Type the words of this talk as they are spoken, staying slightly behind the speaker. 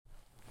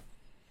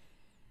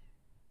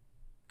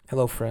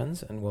Hello,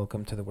 friends, and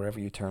welcome to the Wherever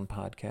You Turn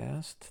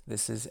podcast.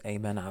 This is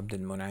Ayman Abdul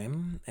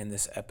Munaim, and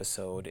this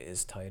episode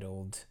is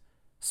titled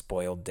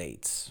Spoiled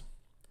Dates.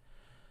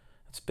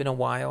 It's been a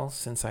while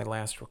since I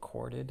last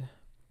recorded.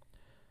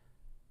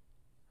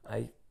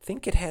 I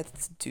think it had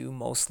to do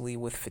mostly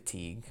with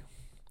fatigue.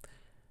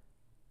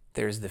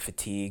 There's the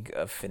fatigue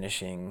of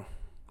finishing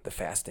the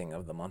fasting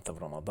of the month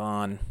of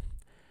Ramadan.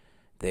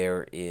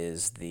 There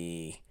is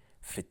the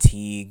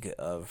fatigue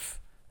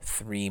of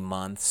 3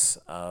 months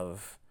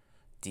of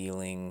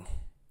dealing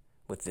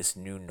with this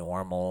new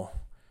normal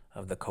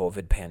of the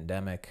COVID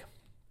pandemic.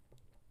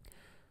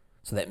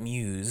 So that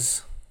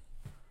muse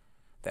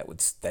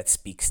that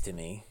speaks to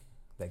me,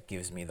 that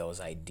gives me those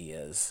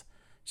ideas,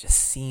 just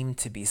seemed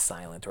to be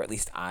silent, or at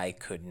least I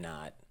could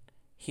not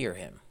hear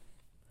him.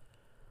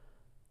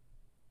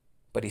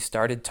 But he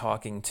started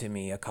talking to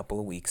me a couple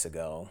of weeks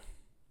ago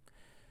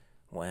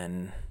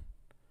when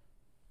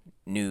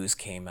news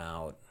came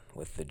out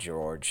with the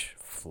George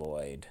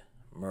Floyd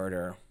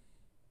murder.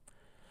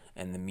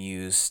 And the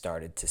muse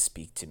started to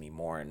speak to me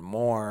more and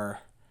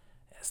more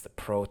as the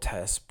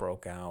protests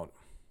broke out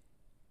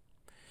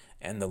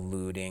and the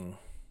looting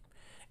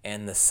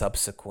and the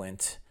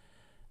subsequent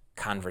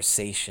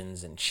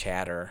conversations and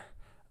chatter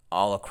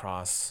all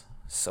across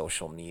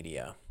social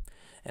media.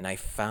 And I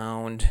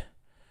found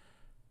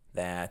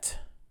that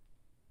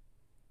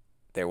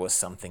there was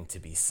something to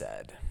be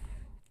said.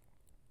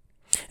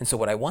 And so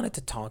what I wanted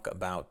to talk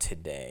about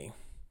today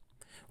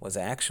was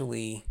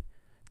actually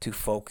to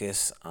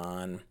focus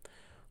on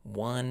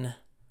one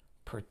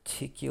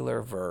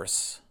particular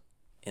verse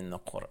in the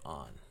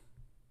Quran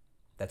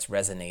that's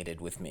resonated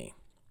with me.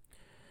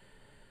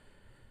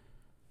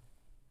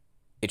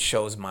 It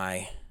shows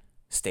my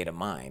state of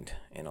mind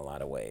in a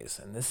lot of ways.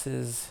 And this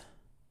is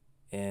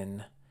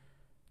in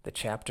the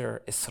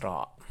chapter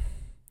Isra,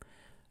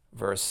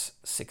 verse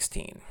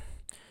 16.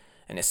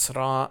 And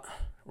Isra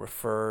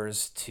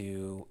refers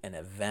to an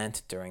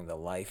event during the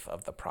life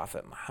of the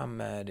Prophet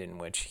Muhammad in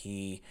which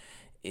he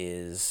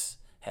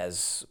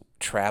has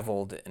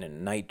traveled in a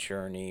night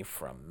journey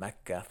from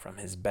Mecca, from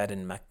his bed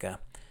in Mecca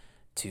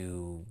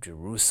to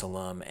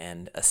Jerusalem,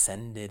 and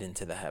ascended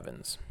into the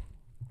heavens.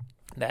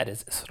 That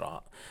is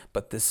Isra.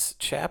 But this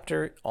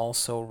chapter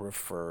also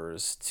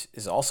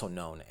is also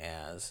known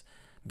as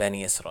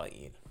Bani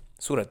Israel,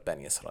 Surat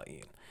Bani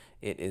Israel.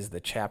 It is the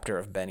chapter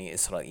of Bani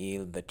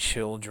Israel, the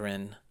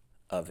children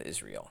of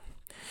Israel.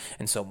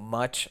 And so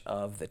much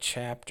of the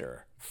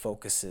chapter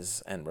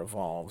focuses and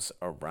revolves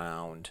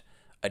around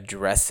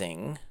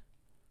addressing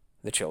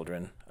the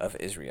children of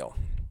Israel.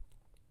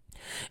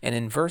 And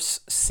in verse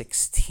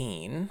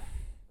 16,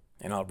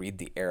 and I'll read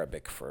the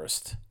Arabic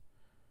first,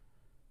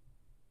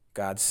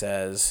 God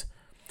says,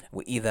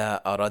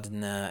 وَإِذَا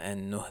أَرَدْنَا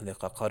أَن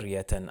نُهْلِكَ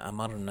قَرْيَةً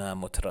أَمَرْنَا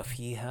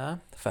مُتْرَفِيهَا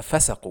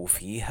فَفَسَقُوا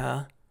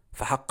فِيهَا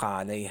فَحَقَّ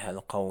عَلَيْهَا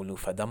الْقَوْلُ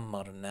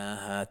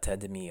فَدَمَّرْنَاهَا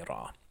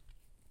تَدْمِيرًا.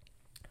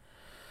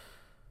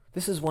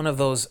 This is one of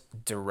those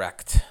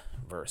direct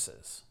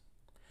verses.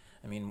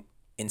 I mean,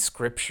 in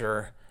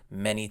Scripture,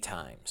 many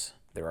times,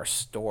 there are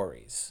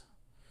stories,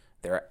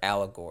 there are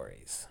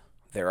allegories,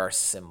 there are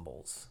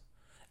symbols,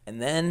 and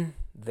then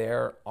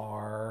there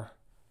are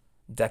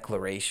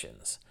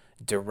declarations,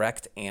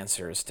 direct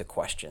answers to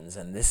questions,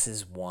 and this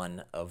is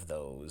one of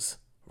those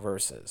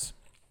verses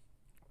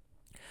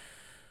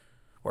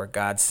where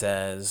God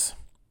says,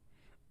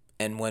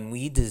 and when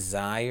we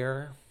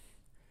desire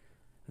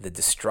the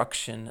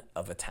destruction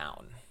of a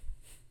town.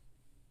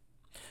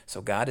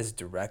 So God is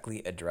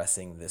directly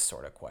addressing this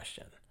sort of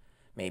question.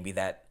 Maybe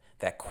that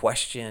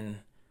question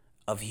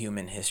of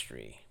human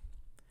history,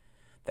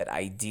 that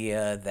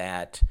idea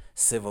that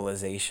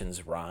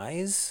civilizations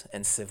rise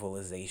and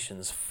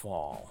civilizations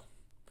fall.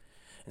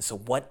 And so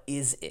what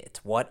is it?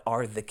 What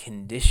are the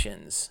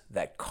conditions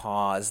that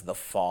cause the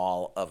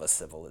fall of a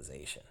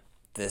civilization?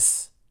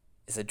 This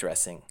is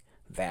addressing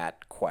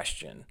that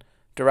question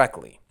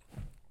directly.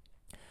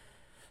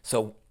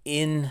 So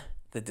in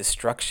the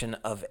destruction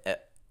of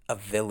a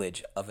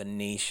village, of a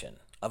nation,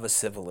 of a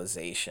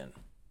civilization,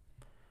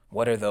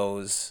 what are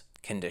those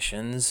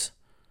conditions?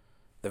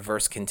 The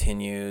verse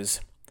continues,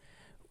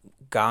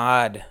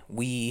 God,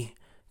 we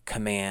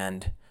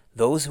command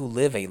those who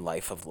live a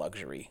life of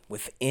luxury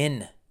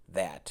within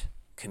that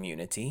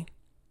community,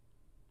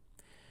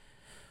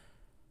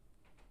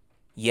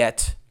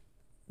 yet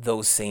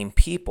those same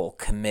people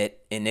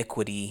commit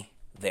iniquity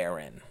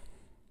therein.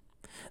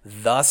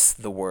 Thus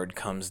the word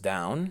comes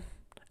down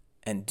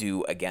and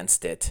do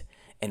against it,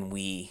 and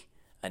we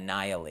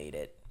annihilate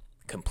it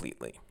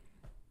completely.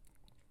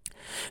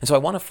 And so I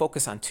want to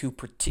focus on two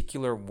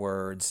particular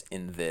words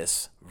in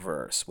this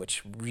verse,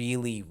 which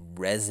really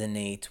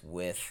resonate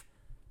with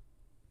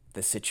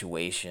the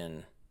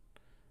situation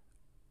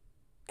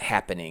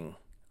happening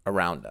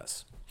around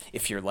us.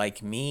 If you're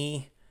like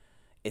me,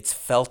 it's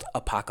felt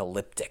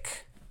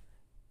apocalyptic.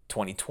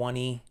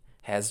 2020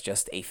 has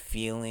just a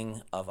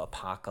feeling of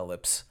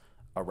apocalypse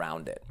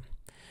around it.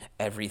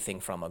 Everything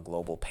from a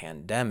global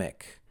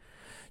pandemic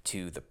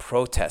to the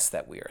protests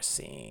that we are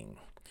seeing,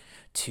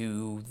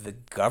 to the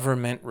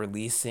government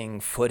releasing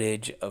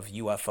footage of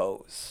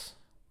UFOs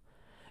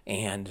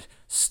and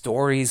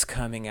stories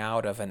coming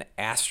out of an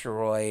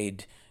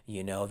asteroid,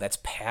 that's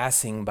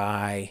passing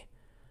by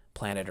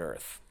planet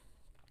Earth.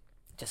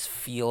 It just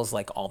feels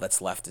like all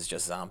that's left is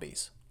just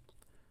zombies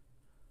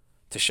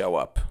to show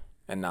up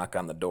and knock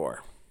on the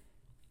door.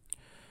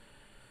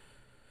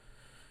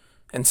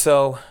 And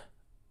so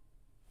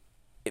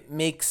it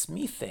makes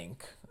me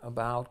think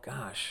about,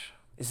 gosh,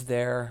 is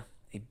there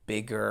a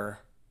bigger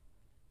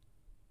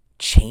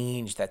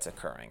change that's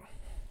occurring?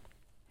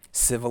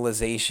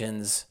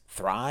 Civilizations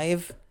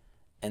thrive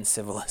and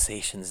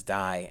civilizations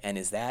die. And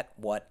is that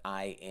what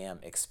I am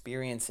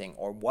experiencing,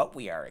 or what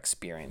we are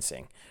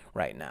experiencing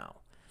right now?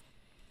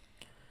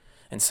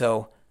 And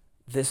so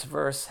this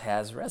verse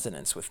has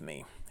resonance with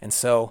me. And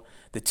so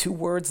the two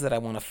words that I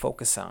want to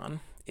focus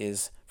on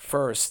is,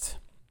 first,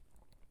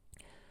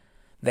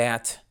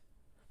 that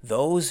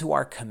those who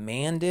are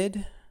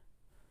commanded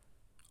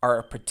are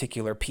a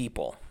particular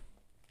people.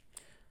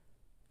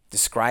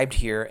 Described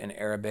here in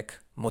Arabic,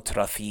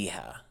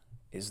 mutrafiha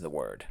is the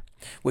word,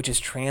 which is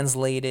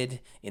translated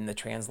in the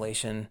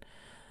translation,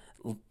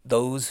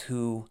 those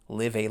who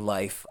live a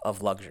life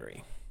of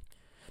luxury.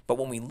 But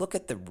when we look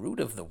at the root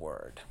of the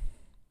word,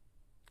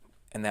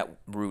 and that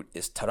root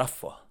is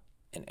tarafuh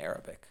in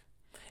Arabic,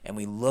 and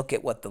we look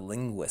at what the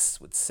linguists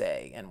would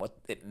say and what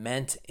it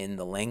meant in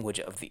the language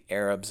of the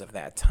Arabs of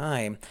that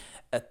time,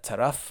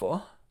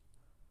 at-tarafuh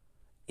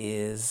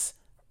is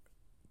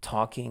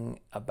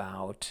talking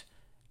about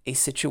a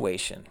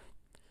situation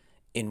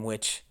in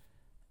which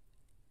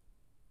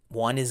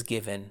one is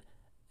given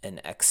an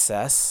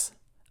excess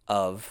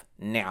of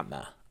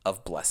ni'mah,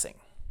 of blessing.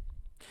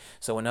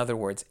 So in other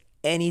words,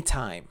 any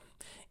time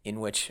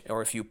in which,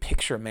 or if you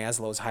picture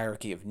Maslow's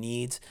hierarchy of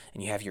needs,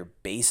 and you have your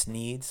base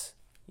needs,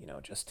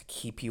 just to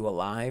keep you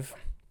alive.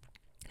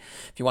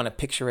 If you want to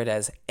picture it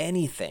as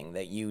anything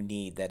that you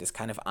need that is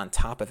kind of on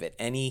top of it,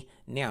 any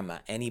ni'mah,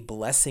 any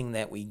blessing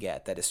that we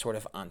get that is sort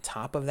of on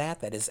top of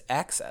that is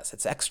excess,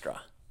 it's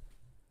extra,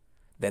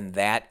 then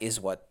that is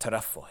what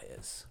tarafuh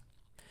is.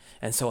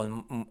 And so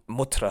in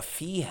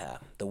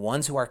mutrafiha, the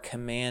ones who are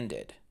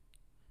commanded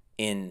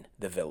in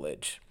the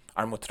village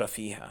are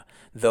mutrafiha,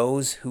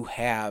 those who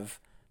have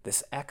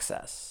this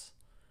excess,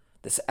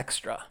 this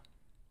extra.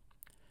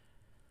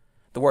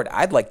 The word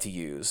I'd like to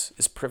use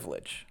is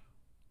privilege.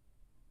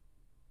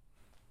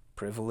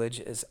 Privilege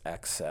is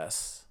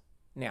excess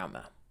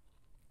ni'mah.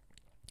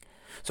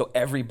 So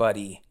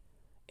everybody,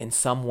 in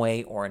some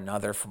way or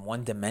another, from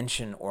one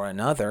dimension or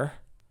another,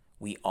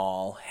 we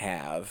all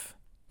have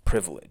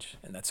privilege.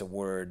 And that's a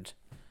word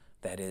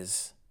that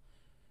is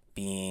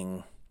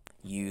being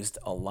used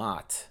a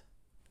lot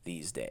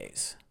these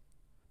days,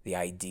 the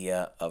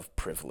idea of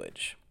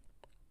privilege.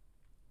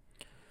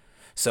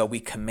 So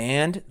we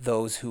command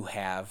those who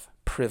have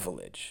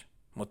privilege,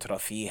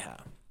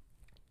 mutrafiha.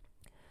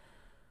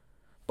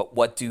 But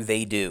what do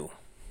they do?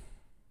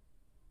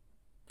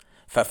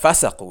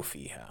 فَفَسَقُوا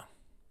فِيهَا.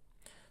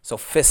 So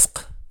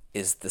fisq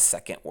is the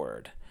second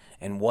word.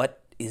 And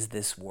what is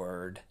this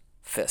word,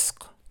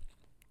 fisq?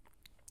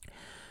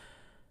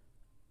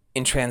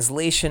 In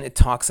translation, it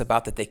talks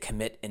about that they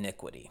commit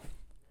iniquity.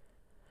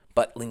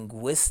 But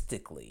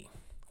linguistically,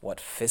 what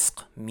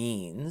fisq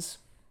means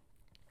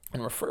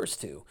and refers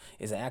to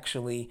is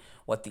actually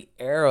what the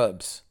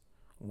Arabs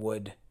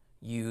would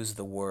use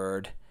the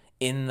word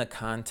in the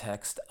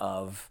context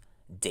of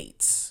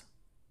dates.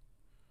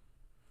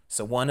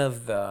 So one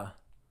of the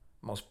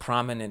most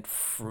prominent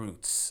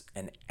fruits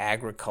and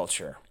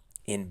agriculture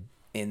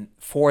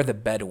for the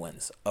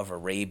Bedouins of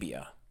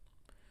Arabia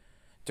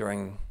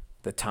during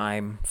the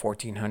time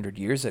 1400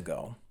 years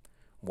ago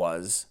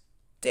was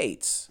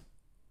dates.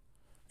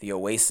 The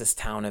oasis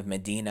town of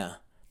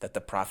Medina that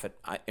the Prophet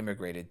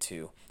immigrated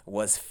to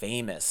was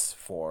famous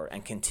for,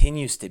 and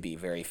continues to be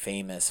very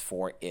famous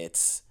for,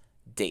 its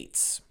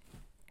dates.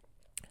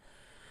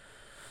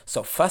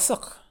 So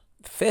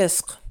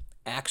fisq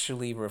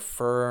actually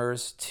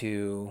refers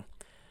to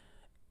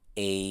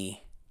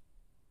a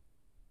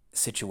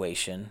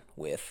situation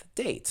with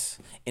dates.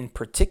 In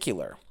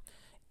particular,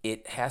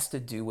 it has to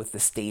do with the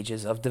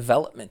stages of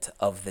development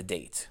of the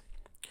date.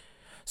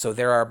 So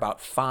there are about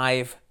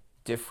 5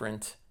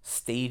 different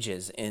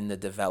stages in the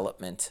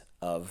development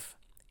of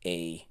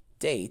a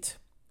date,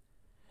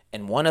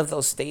 and one of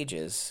those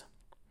stages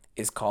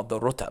is called the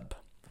rutab.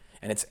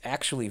 And it's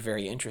actually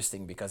very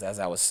interesting because as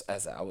I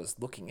was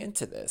looking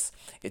into this,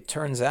 it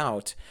turns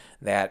out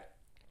that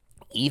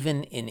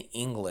even in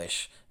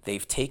English,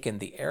 they've taken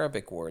the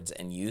Arabic words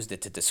and used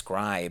it to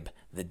describe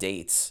the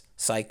date's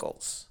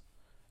cycles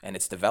and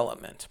its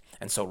development.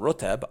 And so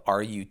rutab,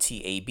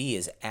 R-U-T-A-B,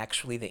 is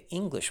actually the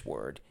English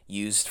word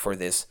used for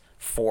this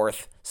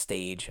 4th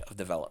stage of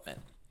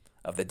development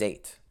of the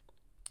date.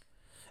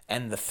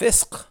 And the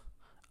fisq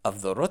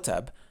of the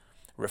rutab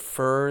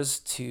refers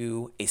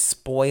to a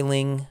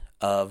spoiling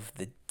of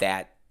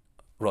that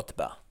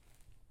rutbah.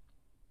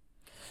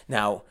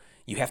 Now,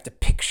 you have to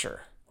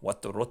picture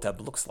what the rutab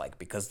looks like,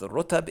 because the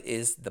rutab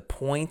is the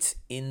point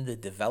in the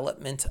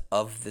development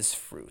of this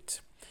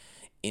fruit.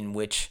 in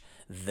which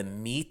the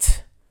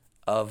meat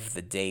of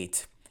the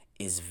date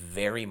is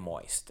very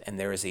moist, and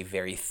there is a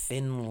very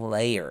thin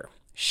layer,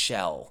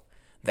 shell,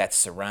 that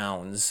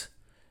surrounds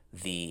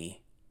the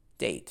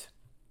date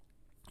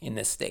in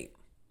this state.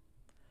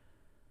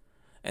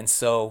 And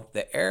so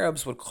the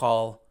Arabs would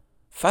call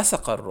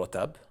fasaq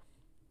al-rutab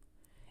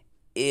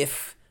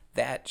if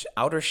that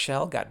outer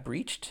shell got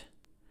breached,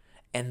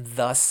 and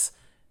thus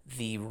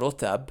the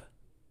rutab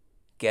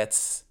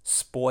gets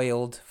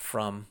spoiled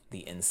from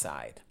the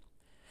inside.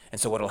 And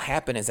so what will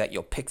happen is that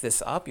you'll pick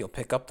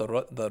up the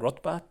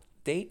rutba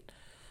date,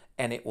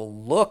 and it will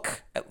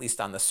look, at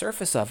least on the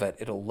surface of it,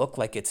 it'll look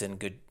like it's in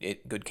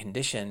good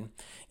condition,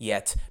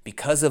 yet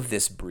because of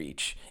this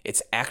breach,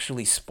 it's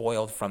actually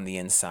spoiled from the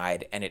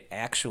inside, and it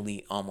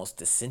actually almost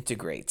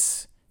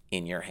disintegrates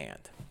in your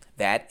hand.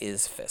 That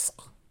is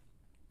fisq.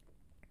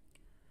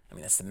 I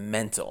mean, that's the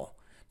mental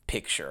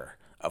picture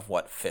of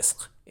what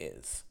fisq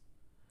is.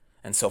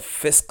 And so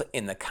fisq,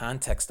 in the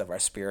context of our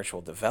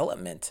spiritual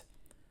development,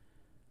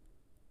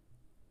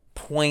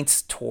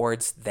 points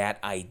towards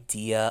that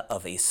idea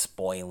of a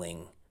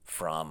spoiling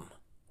from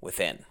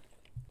within.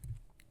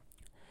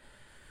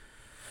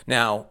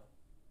 Now,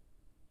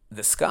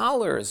 the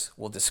scholars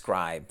will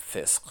describe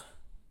fisq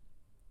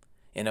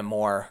in a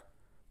more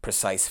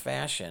precise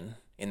fashion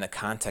in the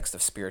context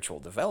of spiritual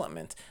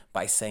development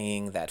by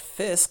saying that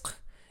fisq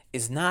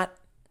is not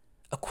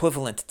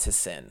equivalent to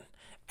sin.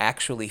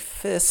 Actually,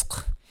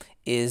 fisq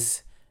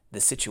is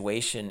the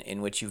situation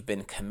in which you've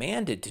been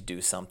commanded to do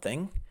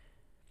something,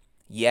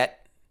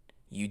 yet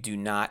you do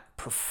not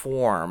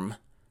perform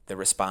the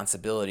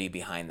responsibility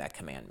behind that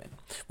commandment,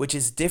 which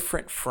is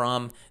different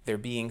from there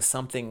being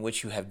something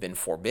which you have been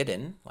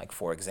forbidden. Like,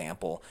 for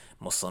example,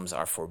 Muslims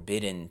are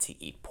forbidden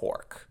to eat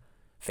pork,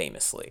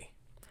 famously,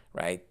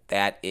 right?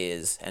 That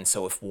is, and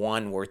so if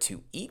one were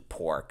to eat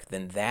pork,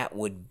 then that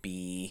would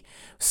be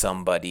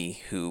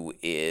somebody who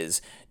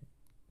is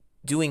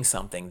doing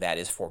something that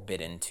is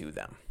forbidden to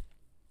them.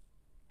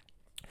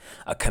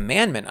 A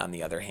commandment, on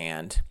the other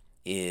hand,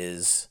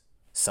 is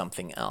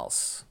something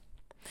else.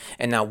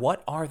 And now,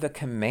 what are the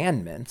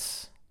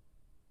commandments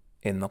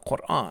in the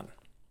Quran?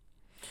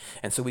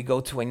 And so we go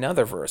to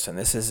another verse, and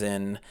this is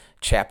in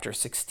chapter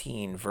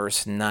 16,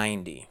 verse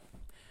 90.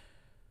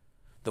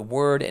 The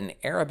word in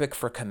Arabic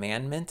for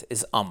commandment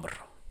is amr.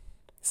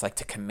 It's like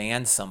to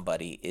command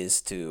somebody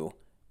is to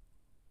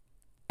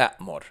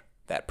a'mur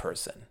that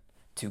person,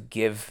 to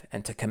give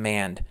and to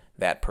command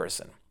that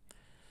person.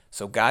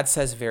 So God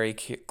says very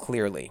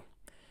clearly,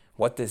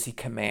 what does he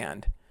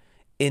command?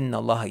 Inna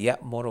Allah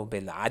ya'muru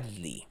bil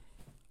adli.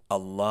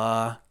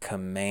 Allah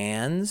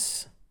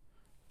commands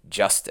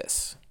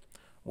justice.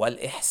 Wal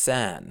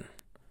ihsan,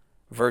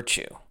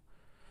 virtue.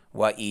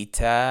 Wa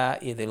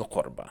ita'i dhil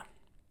qurba,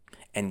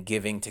 and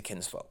giving to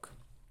kinsfolk.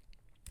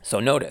 So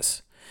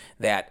notice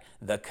that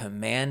the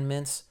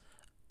commandments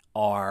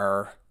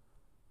are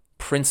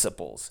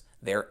principles.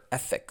 They're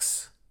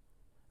ethics.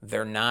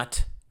 They're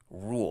not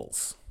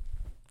rules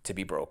to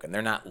be broken.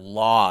 They're not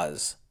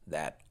laws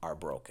that are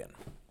broken.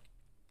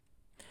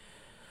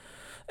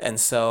 And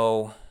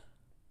so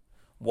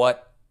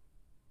what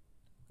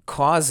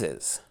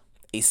causes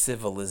a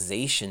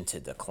civilization to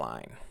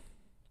decline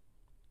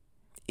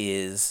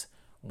is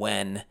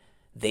when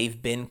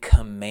they've been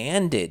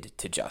commanded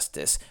to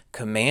justice,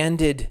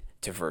 commanded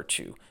to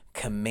virtue,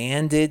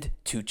 commanded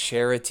to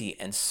charity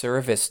and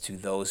service to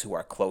those who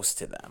are close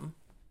to them,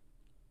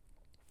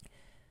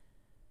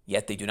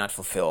 yet they do not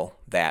fulfill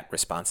that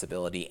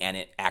responsibility, and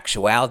in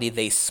actuality,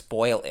 they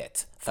spoil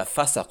it.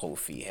 فَفَسَقُوا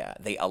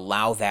فِيهَا. They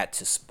allow that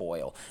to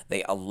spoil.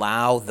 They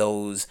allow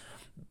those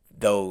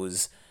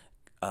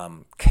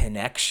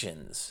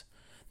connections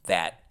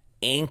that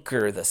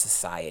anchor the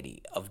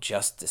society of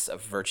justice,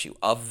 of virtue,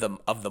 of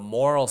the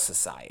moral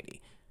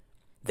society.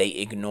 They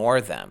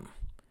ignore them.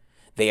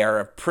 They are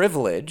a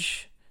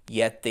privilege,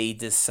 yet they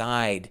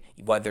decide,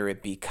 whether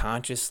it be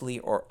consciously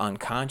or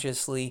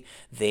unconsciously,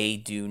 they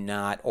do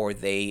not, or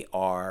they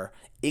are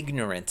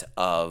ignorant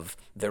of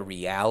the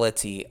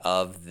reality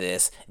of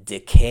this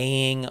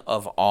decaying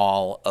of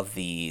all of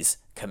these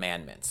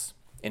commandments,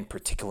 in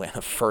particular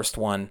the first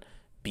one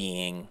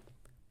being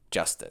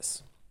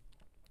justice.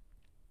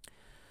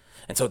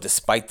 And so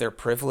despite their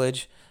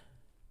privilege,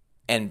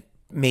 and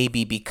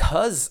maybe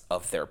because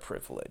of their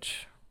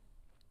privilege,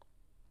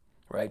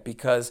 right?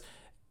 Because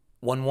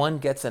when one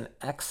gets an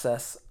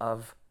excess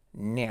of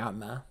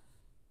ni'mah,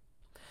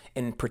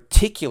 in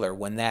particular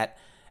when that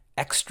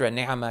extra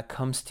ni'mah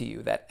comes to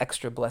you, that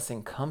extra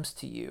blessing comes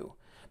to you,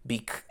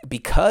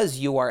 because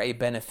you are a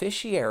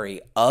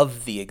beneficiary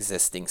of the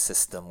existing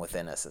system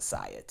within a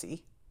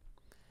society,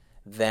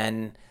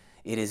 then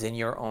it is in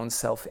your own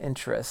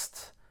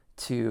self-interest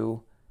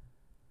to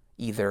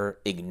either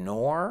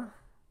ignore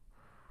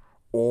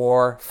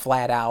or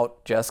flat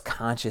out just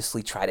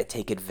consciously try to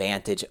take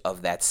advantage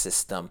of that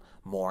system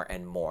more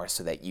and more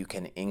so that you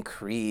can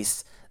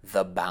increase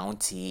the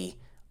bounty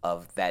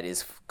of that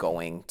is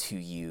going to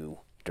you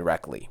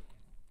directly.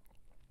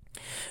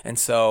 And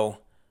so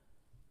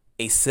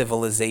a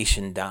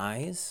civilization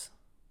dies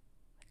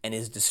and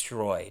is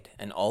destroyed.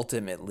 And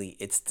ultimately,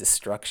 its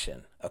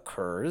destruction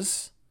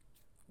occurs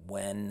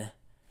when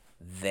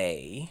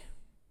they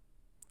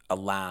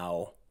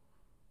allow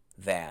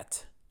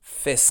that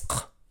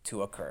fisq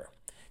to occur,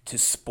 to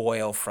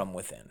spoil from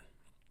within.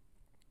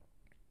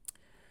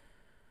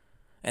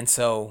 And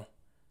so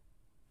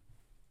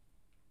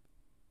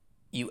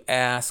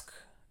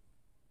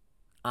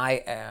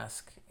I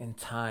ask in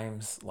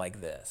times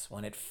like this,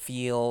 when it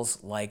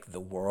feels like the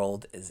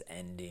world is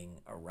ending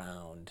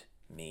around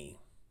me,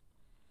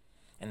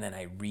 and then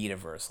I read a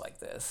verse like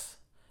this,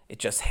 it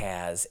just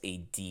has a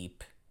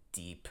deep,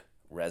 deep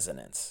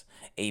resonance,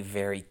 a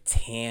very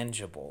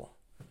tangible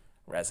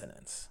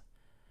resonance.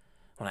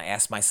 When I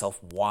ask myself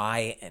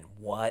why and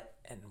what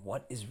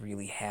is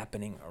really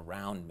happening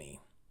around me,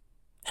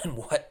 and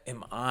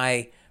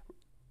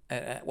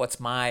what's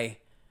my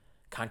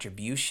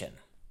contribution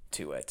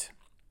to it,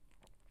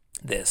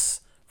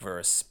 this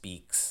verse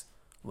speaks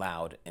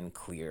loud and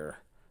clear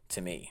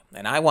to me.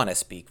 And I want to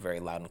speak very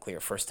loud and clear,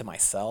 first to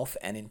myself,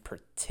 and in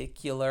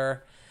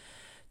particular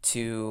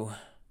to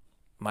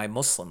my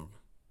Muslim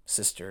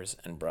sisters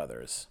and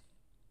brothers.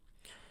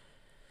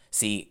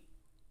 See,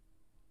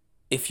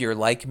 if you're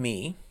like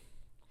me,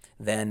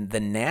 then the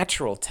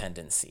natural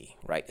tendency,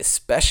 right,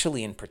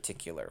 especially in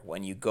particular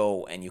when you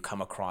go and you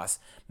come across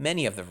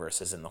many of the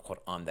verses in the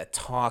Quran that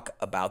talk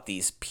about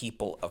these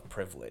people of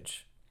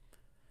privilege,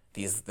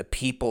 the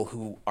people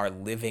who are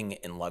living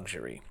in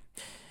luxury,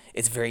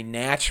 it's very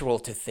natural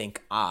to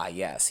think,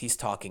 yes, he's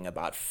talking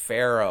about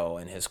Pharaoh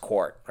and his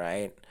court,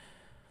 right?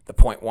 The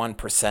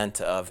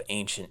 0.1% of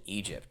ancient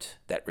Egypt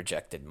that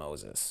rejected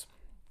Moses.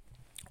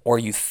 Or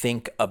you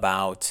think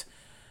about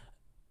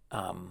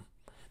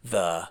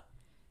the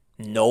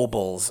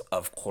nobles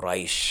of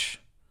Quraysh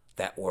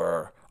that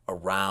were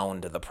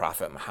around the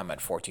Prophet Muhammad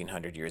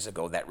 1400 years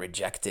ago that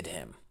rejected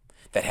him,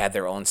 that had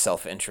their own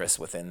self-interest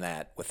within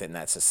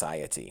that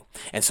society.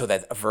 And so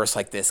that a verse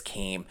like this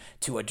came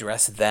to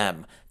address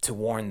them, to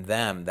warn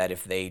them that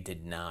if they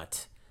did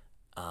not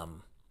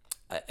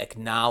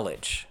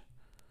acknowledge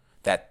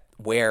that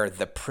where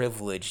the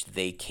privilege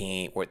they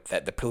came, or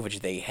that the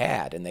privilege they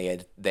had and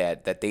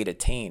that they'd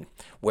attained,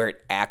 where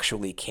it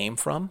actually came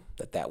from,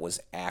 that was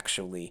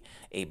actually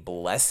a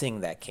blessing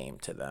that came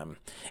to them.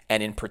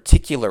 And in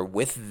particular,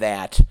 with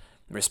that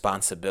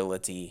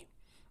responsibility,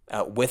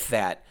 with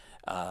that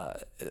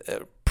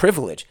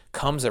privilege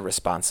comes a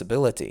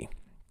responsibility.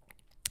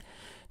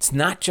 It's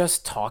not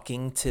just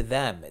talking to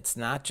them. It's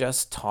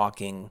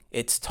talking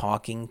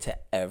to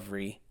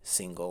every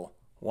single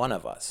one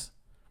of us.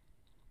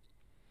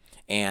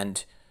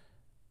 And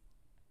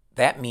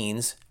that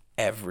means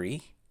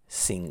every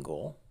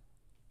single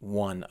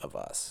one of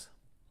us.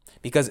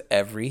 Because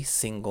every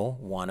single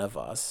one of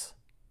us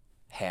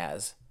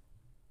has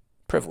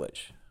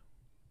privilege.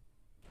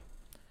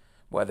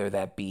 Whether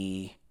that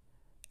be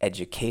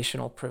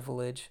educational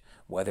privilege,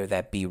 whether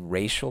that be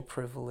racial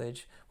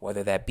privilege,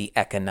 whether that be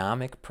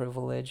economic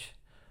privilege,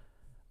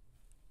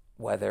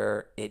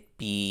 whether it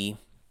be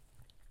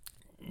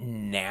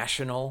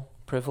national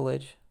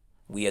privilege,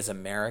 we as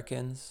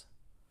Americans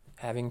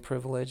having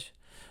privilege,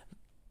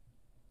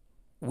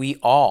 we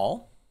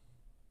all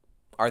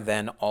are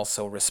then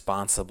also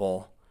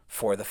responsible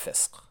for the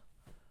fisq,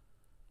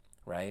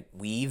 right?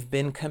 We've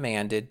been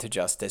commanded to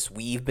justice.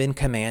 We've been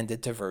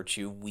commanded to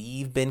virtue.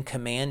 We've been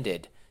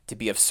commanded to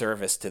be of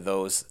service to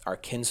those, our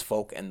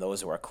kinsfolk and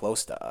those who are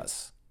close to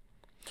us.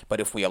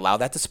 But if we allow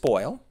that to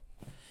spoil,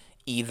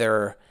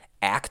 either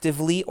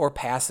actively or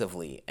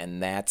passively,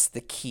 and that's the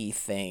key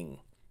thing,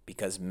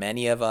 because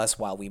many of us,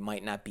 while we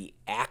might not be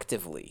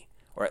actively,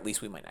 or at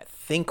least we might not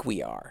think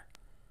we are,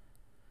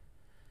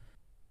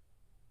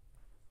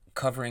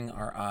 covering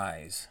our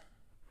eyes,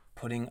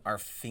 putting our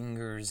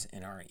fingers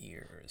in our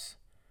ears,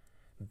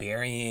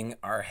 burying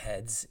our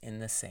heads in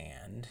the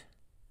sand,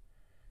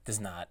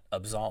 does not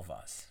absolve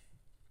us.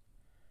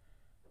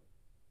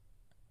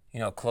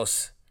 You know, a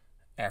close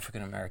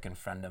African-American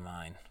friend of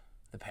mine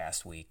the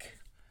past week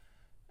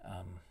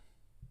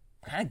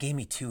kind of gave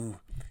me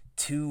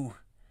two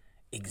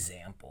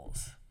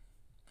examples.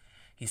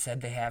 He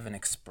said they have an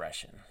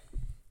expression: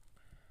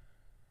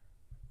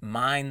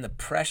 mind the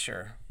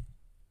pressure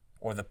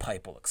or the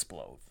pipe will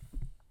explode.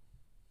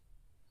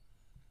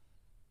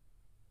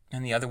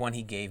 And the other one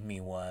he gave me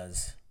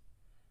was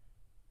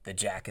the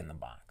Jack in the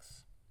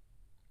Box.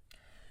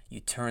 You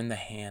turn the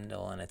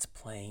handle and it's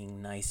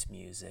playing nice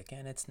music,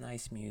 and it's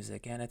nice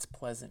music, and it's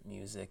pleasant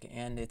music,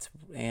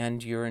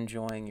 and you're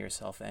enjoying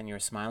yourself, and you're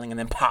smiling, and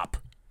then pop,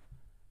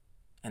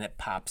 and it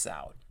pops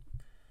out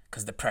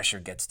because the pressure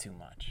gets too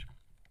much.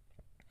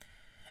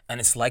 And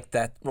it's like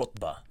that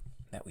rutbah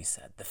that we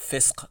said, the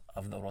fisq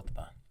of the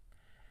rutbah,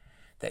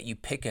 that you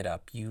pick it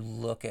up, you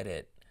look at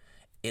it,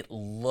 it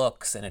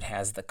looks and it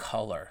has the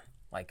color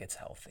like it's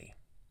healthy.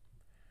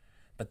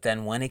 But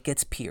then when it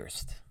gets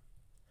pierced,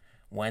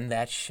 when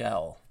that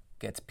shell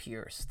gets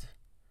pierced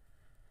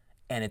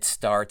and it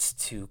starts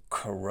to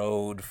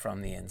corrode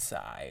from the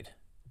inside,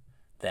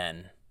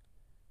 then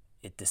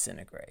it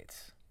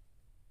disintegrates.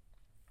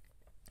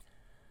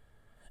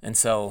 And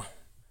so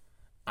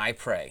I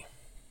pray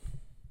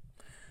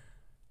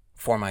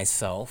for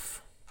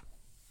myself,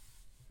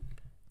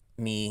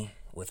 me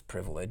with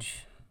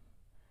privilege,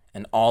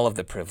 and all of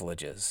the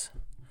privileges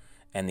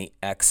and the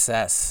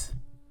excess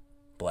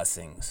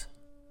blessings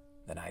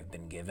that I've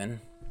been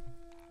given,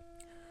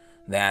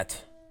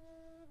 that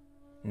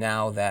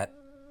now that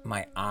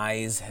my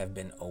eyes have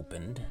been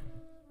opened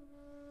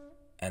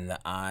and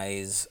the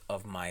eyes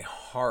of my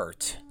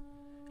heart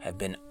have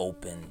been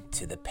opened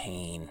to the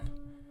pain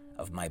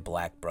of my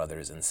black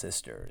brothers and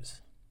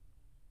sisters,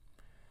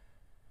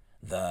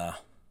 the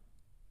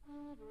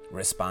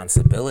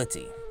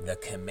responsibility, the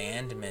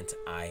commandment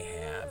I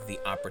have, the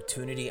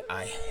opportunity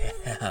I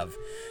have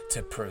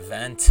to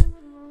prevent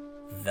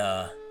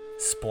the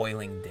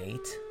spoiling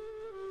date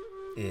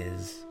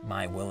is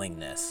my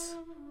willingness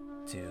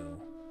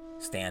to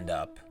stand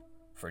up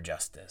for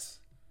justice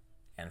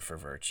and for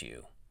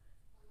virtue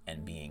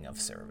and being of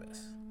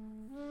service.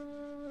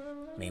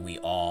 May we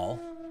all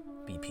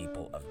be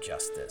people of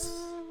justice,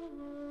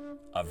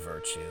 of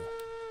virtue,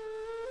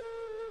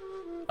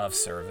 of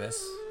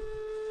service,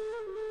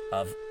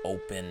 of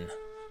open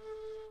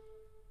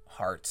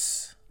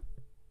hearts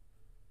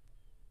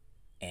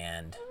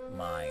and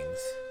minds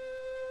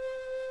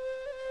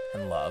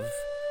and love.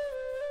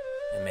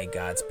 And may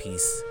God's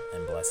peace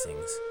and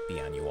blessings be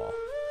on you all.